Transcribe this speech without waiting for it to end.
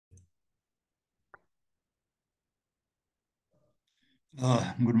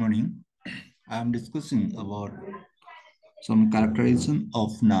Good morning. I am discussing about some characterization of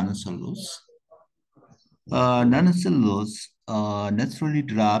nanocellulose. Nanocellulose, naturally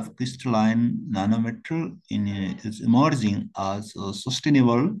derived crystalline nanomaterial is emerging as a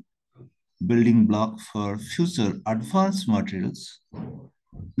sustainable building block for future advanced materials.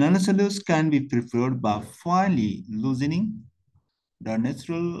 Nanocellulose can be prepared by finely loosening the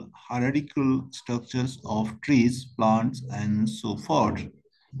natural hierarchical structures of trees, plants, and so forth,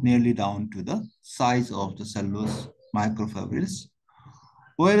 nearly down to the size of the cellulose microfibrils,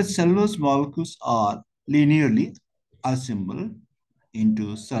 where cellulose molecules are linearly assembled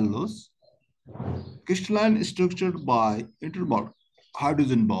into cellulose, crystalline structured by interbound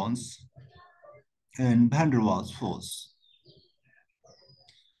hydrogen bonds and van der Waals force.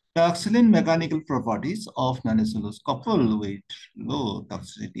 The excellent mechanical properties of nanocellulose coupled with low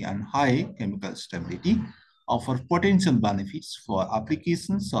toxicity and high chemical stability offer potential benefits for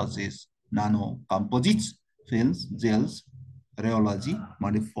applications such as nanocomposites, films, gels, rheology,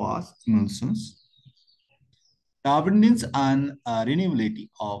 modifiers, emulsions. The abundance and renewability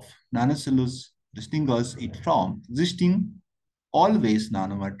of nanocellulose distinguish it from existing always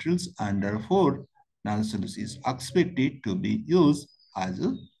nanomaterials, and therefore nanocellulose is expected to be used as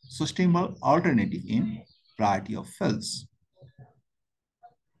a sustainable alternative in variety of fields.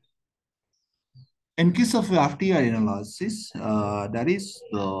 In case of FTR analysis, that is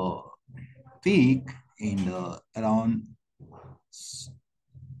the peak in the around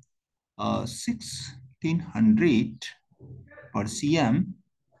 1600 per cm.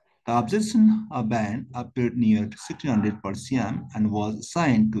 The observation band appeared near 1600 per cm and was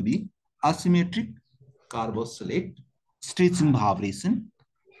assigned to the asymmetric carboxylate stretching vibration.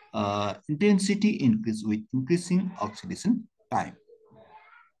 Intensity increase with increasing oxidation time.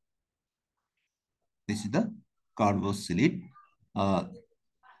 This is the carboxylate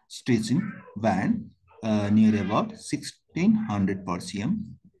stretching band near about 1600 per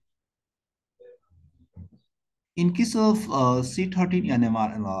cm. In case of C13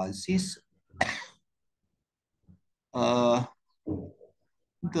 NMR analysis,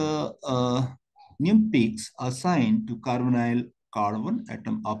 the new peaks assigned to carbonyl carbon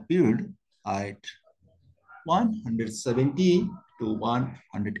atom appeared at 170 to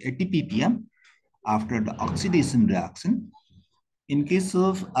 180 ppm after the oxidation reaction. In case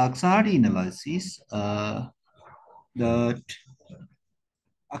of oxidative analysis, the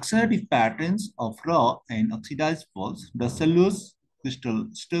oxidative patterns of raw and oxidized balls, the cellulose crystal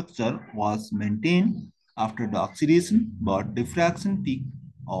structure was maintained after the oxidation, but diffraction peak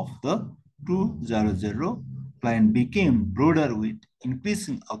of the 200 plane became broader with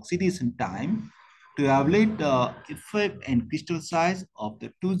increasing oxidation time. To evaluate the effect and crystal size of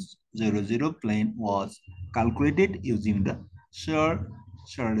the 200 plane was calculated using the Sherr's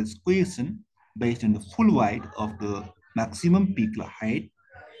equation based on the full width of the maximum peak height.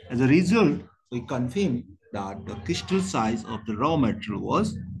 As a result, we confirmed that the crystal size of the raw material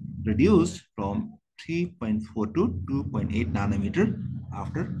was reduced from 3.4 to 2.8 nanometer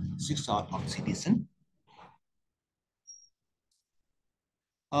after 6-hour oxidation.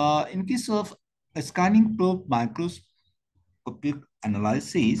 In case of a scanning probe microscopic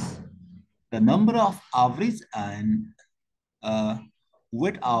analysis, the number of average and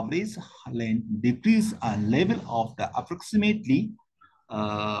weight average length decrease and level of the approximately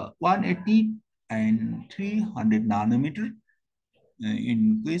 180 and 300 nanometer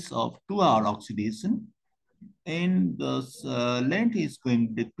in case of 2-hour oxidation, and the length is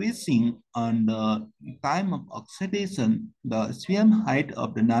going decreasing on the time of oxidation. The SVM height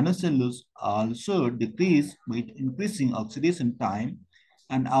of the nanocellulose also decrease with increasing oxidation time,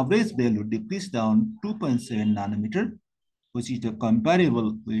 and average value decreased down 2.7 nanometer, which is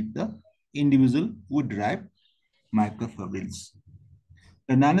comparable with the individual wood-derived microfibrils.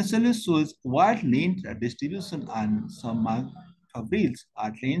 The nanocellulose shows wide length distribution and some microfibrils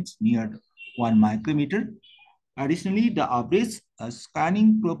at lengths near 1 micrometer. Additionally, the average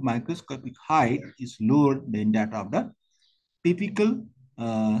scanning probe microscopic height is lower than that of the typical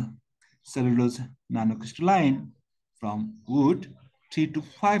cellulose nanocrystalline from wood, 3 to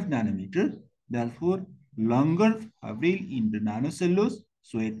 5 nanometer. Therefore, longer fibril in the nanocellulose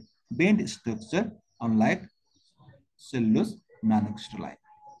show a bent structure unlike cellulose nanocrystalline.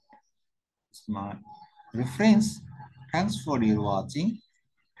 It's my reference. Thanks for your watching.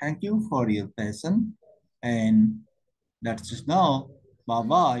 Thank you for your patience. And that's just now.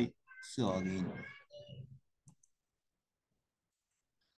 Bye-bye. See you again.